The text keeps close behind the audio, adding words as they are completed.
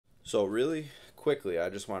So really quickly, I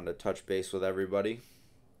just wanted to touch base with everybody.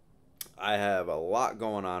 I have a lot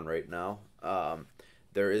going on right now.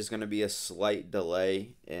 There is going to be a slight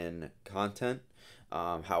delay in content.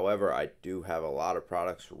 However, I do have a lot of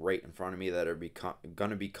products right in front of me that are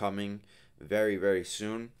going to be coming very, very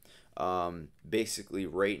soon. Basically,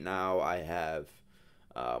 right now,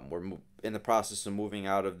 we're in the process of moving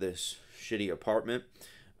out of this shitty apartment,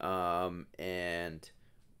 and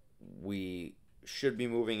we should be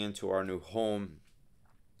moving into our new home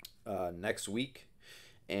next week.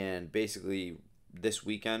 And basically, this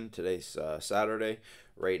weekend, today's Saturday,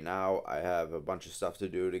 right now, I have a bunch of stuff to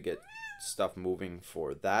do to get stuff moving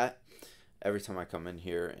for that. Every time I come in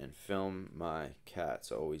here and film, my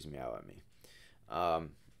cats always meow at me. I'm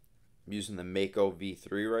using the Mako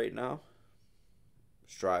V3 right now.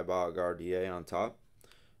 Strybog RDA on top.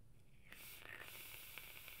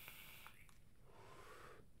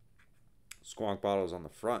 Squonk bottles on the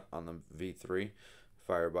front on the V3.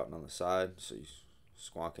 Fire button on the side, so you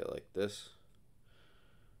squonk it like this.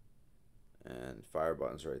 And fire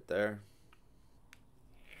buttons right there.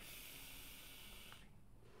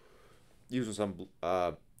 Using some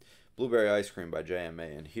blueberry ice cream by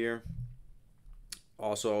JMA in here.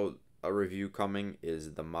 Also, a review coming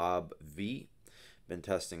is the Mob V. Been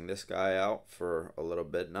testing this guy out for a little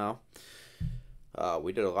bit now.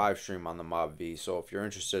 We did a live stream on the Mob V, so if you're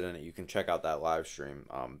interested in it, you can check out that live stream.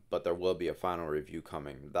 But there will be a final review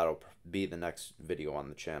coming. That'll be the next video on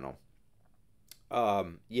the channel.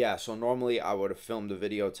 Yeah, so normally I would have filmed a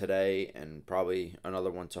video today and probably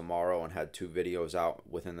another one tomorrow and had two videos out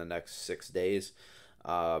within the next 6 days.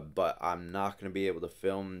 But I'm not going to be able to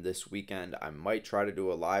film this weekend. I might try to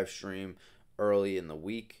do a live stream early in the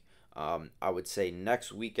week. I would say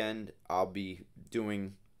next weekend I'll be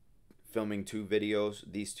filming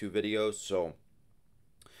these two videos. So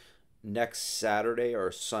next Saturday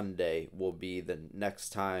or Sunday will be the next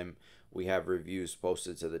time we have reviews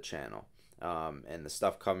posted to the channel. And the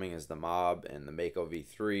stuff coming is the Mob and the Mako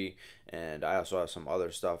V3, and I also have some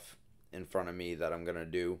other stuff in front of me that I'm gonna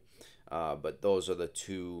do, but those are the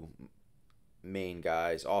two main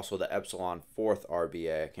guys. Also the Epsilon 4th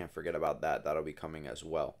RBA, I can't forget about that. That'll be coming as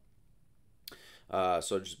well.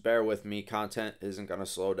 So just bear with me. Content isn't gonna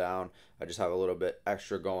slow down. I just have a little bit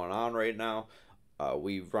extra going on right now.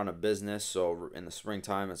 We run a business, so in the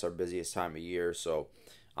springtime it's our busiest time of year. So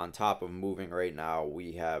on top of moving right now,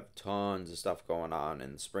 we have tons of stuff going on.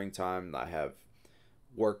 In the springtime, I have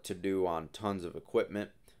work to do on tons of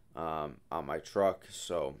equipment on my truck.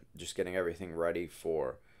 So just getting everything ready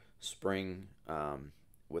for spring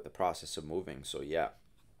with the process of moving. So yeah.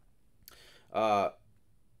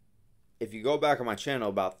 If you go back on my channel,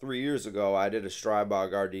 about 3 years ago, I did a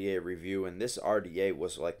Strybog RDA review, and this RDA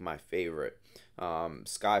was like my favorite.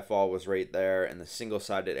 Skyfall was right there, and the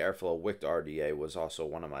single-sided airflow wicked RDA was also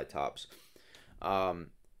one of my tops.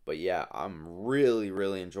 But yeah, I'm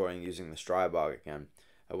really enjoying using the Strybog again.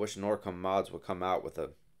 I wish Norcom Mods would come out with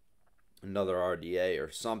another RDA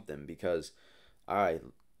or something, because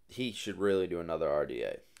he should really do another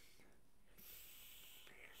RDA.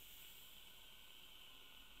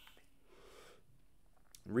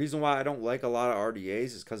 The reason why I don't like a lot of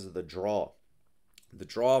RDAs is because of the draw. The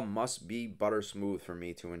draw must be butter smooth for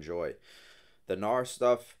me to enjoy. The NAR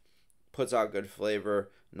stuff puts out good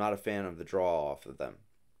flavor. I'm not a fan of the draw off of them.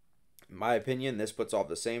 In my opinion, this puts off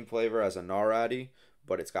the same flavor as a NAR Addy,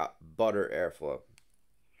 but it's got butter airflow.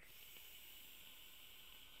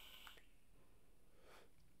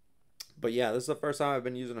 But yeah, this is the first time I've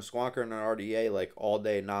been using a squonker and an RDA like all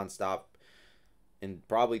day nonstop in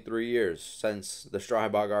probably 3 years since the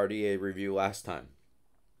Strybog RDA review last time.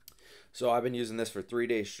 So I've been using this for 3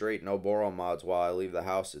 days straight, no boron mods while I leave the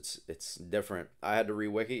house. It's different. I had to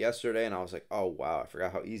rewick it yesterday, and I was like, oh wow, I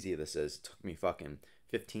forgot how easy this is. It took me fucking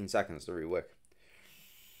 15 seconds to rewick.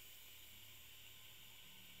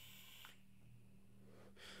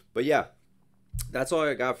 But yeah, that's all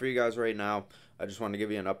I got for you guys right now. I just wanted to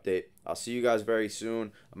give you an update. I'll see you guys very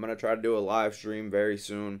soon. I'm going to try to do a live stream very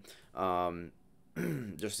soon.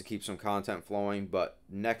 Just to keep some content flowing, but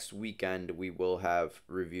next weekend we will have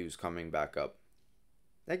reviews coming back up.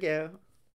 Thank you.